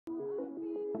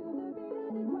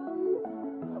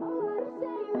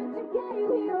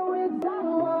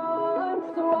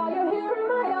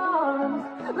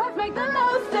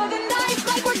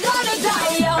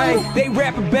Hey, they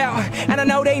rap about, and I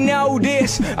know they know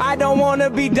this. I don't wanna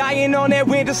be dying on that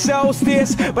winter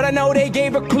solstice, but I know they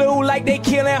gave a clue like they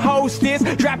killing hostess.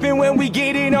 Dropping when we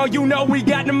get it on, you know we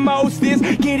got the mostest.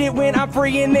 Get it when I'm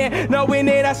free in there, knowing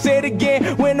that I said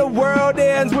again. When the world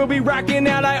ends, we'll be rocking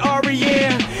out like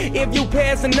R.E.M. If you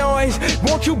pass the noise,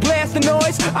 won't you blast the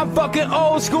noise? I'm fucking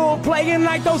old school, playing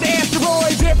like those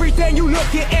asteroids. Everything you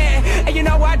looking at, and you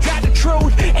know I got the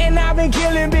truth. And I've been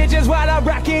killing bitches while I'm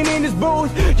rocking in this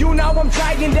booth. You know I'm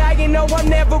trying, dying, no I'm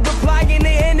never replying.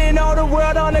 They ending all the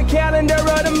world on the calendar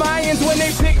of the Mayans. When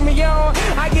they pick me on,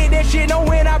 I get that shit on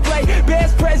when I play.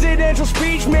 Best presidential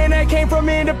speech, man, that came from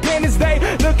Independence Day.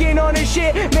 Looking on this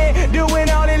shit, man, doing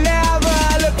all the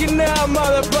lava. Looking up,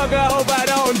 motherfucker, hope I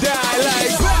don't die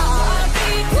like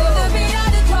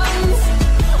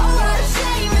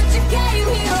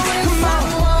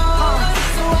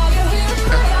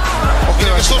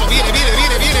solo viene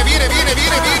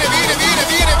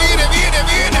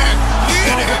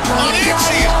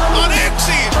Alexis,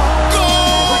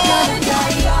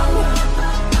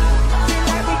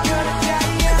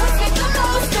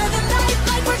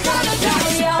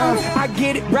 I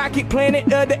get it, Rocket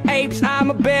Planet of the Apes.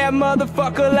 I'm a bad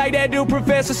motherfucker like that dude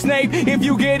Professor Snape. If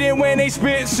you get it when they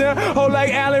spit, son, oh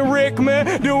like Alan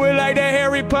Rickman. Do it like that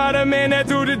Harry Potter, man, that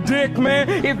through the dick, man.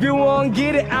 If you won't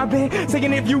get it, I've been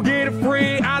saying if you get it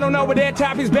free. I don't know what that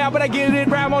topic's about, but I get it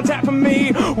right on top of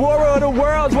me. War of the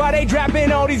Worlds, why they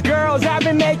dropping all these girls? I've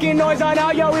been making noise on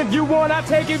all, yo, if you want, I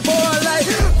take it for a life.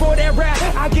 For that rap,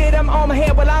 I get them on my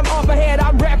head, but I'm off my head.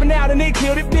 I'm rapping out and they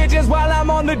kill the bitches while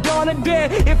I'm on the dawn of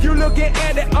death. If you looking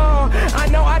at it, I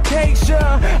know I take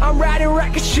some. I'm riding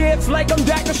rocket ships like I'm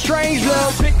Dr.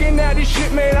 Strangelove. Picking out this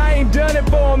shit, man, I ain't done it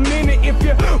for a minute. If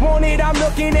you want it, I'm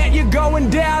looking at you, go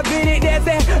and dive in it. That's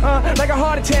that, like a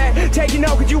heart attack. Taking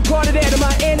over, cause you part of that. Am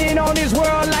I ending on this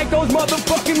world like those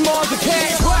motherfucking Mars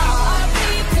attacks? Wow.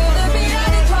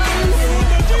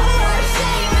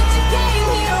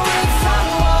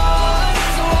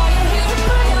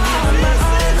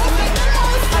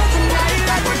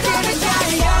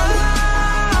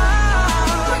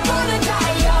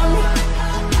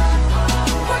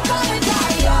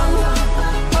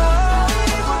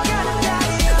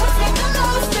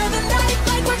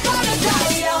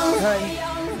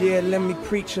 Yeah, let me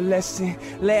preach a lesson.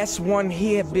 Last one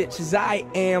here, bitches. I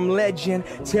am legend.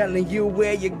 Telling you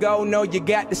where you go, know you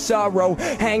got the sorrow.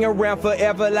 Hang around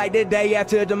forever like the day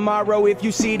after tomorrow. If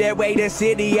you see that way, that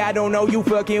city, I don't know you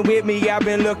fucking with me. I've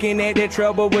been looking at the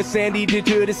trouble with Sandy did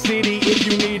to the city. If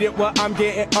you need it, what I'm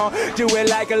getting on, do it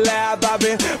like a live. I've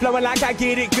been flowing like I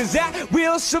get it, cause I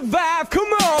will survive.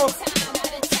 Come on.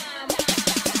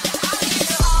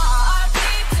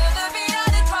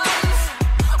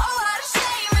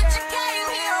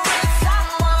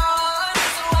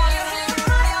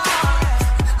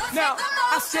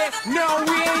 No,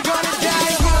 we ain't gonna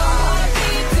die.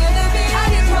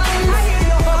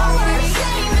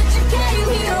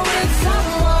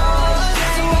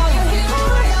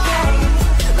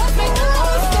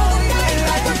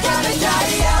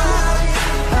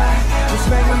 Let's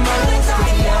make the most of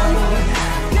it.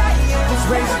 Let's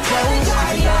raise a toast.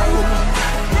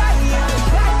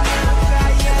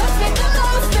 Let's make the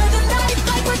most of the night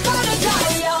like we're gonna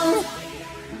die young.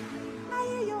 I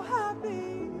hear your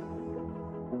heartbeat.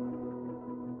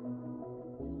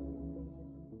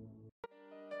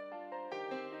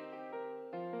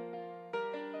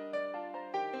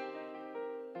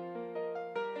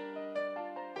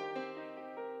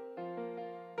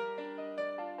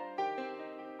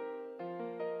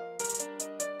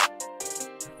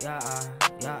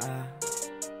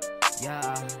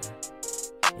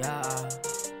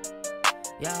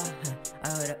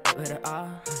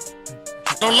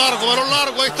 Balón largo,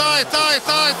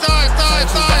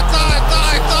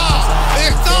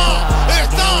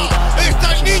 está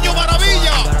el niño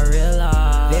maravilla.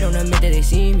 They don't admit that they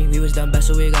see me, we was done best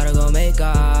so we gotta go make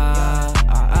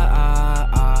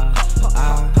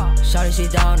Shawty, she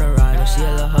down the ride, she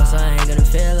a little hustle, I ain't gonna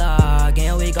feel her.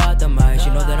 Again, we got the mic, she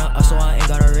know that I'm us, so I ain't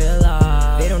gotta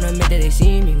realize. They don't admit that they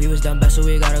see me, we was done best so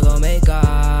we gotta go make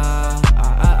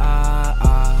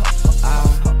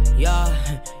yeah,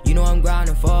 you know I'm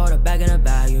grinding for the bag in the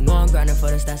bag. You know I'm grinding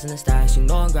for the stats and the stacks. You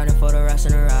know I'm grinding for the rest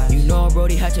and the ride. You know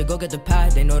Brody had to go get the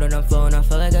pad. They know that I'm flowing, I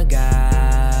feel like a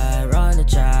guy. Run the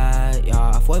chat,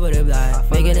 yeah, I fought with it black.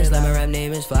 Making this lemon rap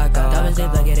name is Flacco. Diamonds they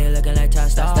black, they looking like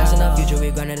Test. That's in the future, we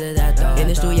grinding to that though. In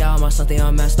the studio, I'm on something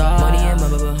I'm messed up. Money in my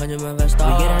but 100 more vest up.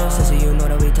 We get it up so you know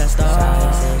that we test up.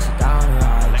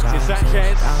 Alexis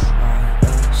Sanchez.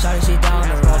 Shawty, she down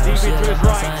the ride. She a little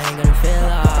hustle, I ain't gonna feel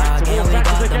her. 4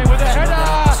 seconds again with a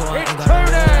header.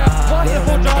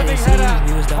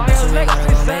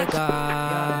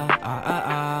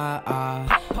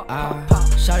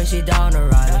 Shawty, she down the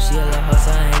ride, but she a little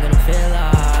hustle, I ain't gonna feel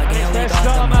like. And it's their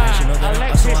star man,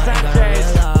 Alexis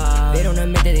Sanchez. They don't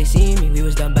admit that they see me, we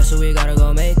was done best, so we gotta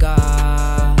go make The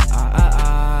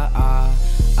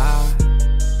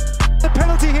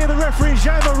penalty here, the referee,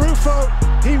 Jean Marufo,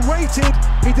 he waited,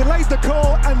 he delayed the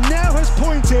call, and now has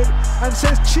pointed and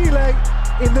says Chile,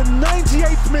 in the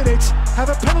 98th minute, have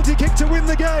a penalty kick to win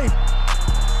the game.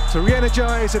 To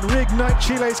re-energise and reignite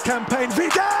Chile's campaign,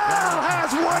 Vidal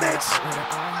has won it!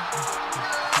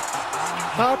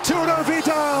 Arturo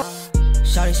Vidal!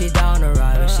 Shawty, she down the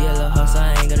ride, but she a little hustle,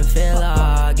 I ain't gonna feel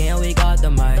like. Yeah, we got the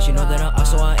mic, she know that I'm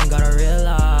us, so I ain't gotta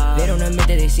realize. They don't admit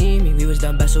that they see me, we was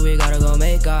done best, so we gotta go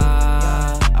make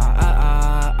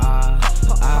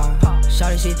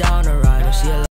Shawty, she down the ride, but she a